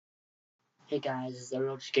Hey guys, it's the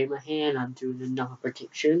Logic Gamer here, and I'm doing another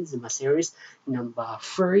predictions in my series, number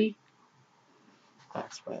 3.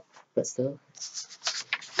 That's right, but still.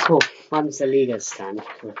 Cool, once the leaders stand.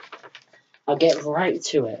 I'll get right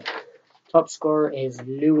to it. Top scorer is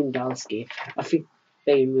Lewandowski. I think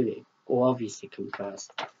Bayern Munich will obviously come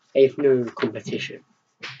first. They have no competition.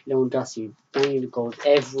 Lewandowski banging the goals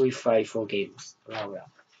every 34 games.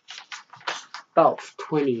 About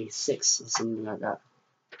 26 or something like that.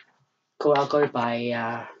 Cool, I'll go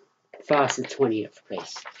by first and 20th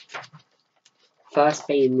place. First,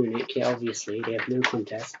 Bayern Munich, yeah, obviously, they have no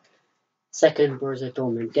contest. Second, Borussia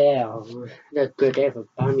Dortmund, they're good. They have a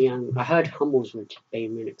Aubameyang. I heard Hummels went to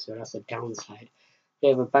Bayern Munich, so that's a downside. They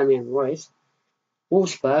have a Aubameyang Royce.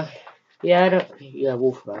 Wolfsburg,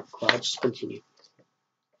 Wolfsburg. Cool, I'll just continue.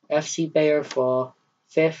 FC Bayer for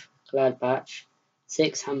 5th, Gladbach.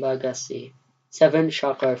 6th, Hamburg SC. 7th,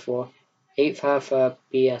 Schalke 04. 8th, Hertha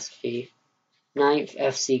BSV. 9th,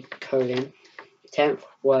 FC Köln. 10th,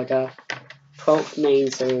 Werder. 12th,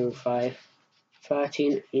 Mainz 05.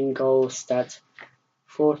 13 Ingolstadt,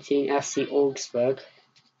 14 FC Augsburg,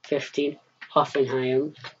 15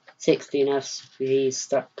 Hoffenheim, 16 FC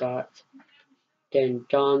Stuttgart, then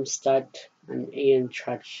Darmstadt and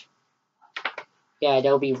Eintracht. Yeah,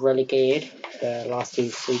 they'll be relegated. The last three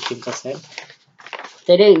teams I said.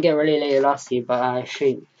 They didn't get relegated last year, but I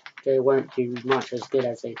think they won't do much as good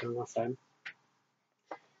as they done last time.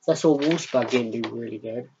 So I saw Wolfsburg didn't do really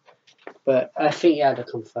good. But I think, the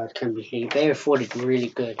comfort can be League. They afforded really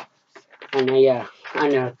good. And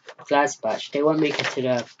Gladbach, they won't make it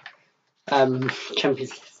to the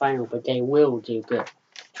Champions final, but they will do good.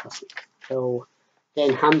 Trust me. So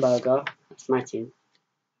then Hamburger, that's my team.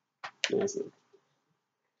 No, it's not.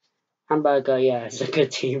 Hamburger, it's a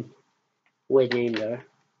good team. Weird name though.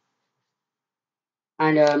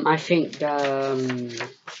 And I think the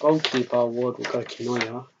goalkeeper award will go to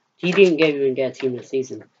Neuer. He didn't even get a team this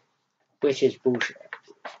season, which is bullshit.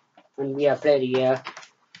 And player of the year,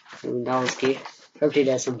 Lewandowski. Hopefully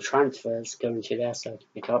there's some transfers going to there so I can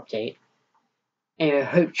make an update. Anyway,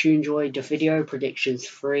 hope you enjoyed the video. Predictions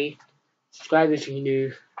 3. Subscribe if you're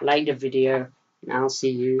new. Like the video. And I'll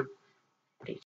see you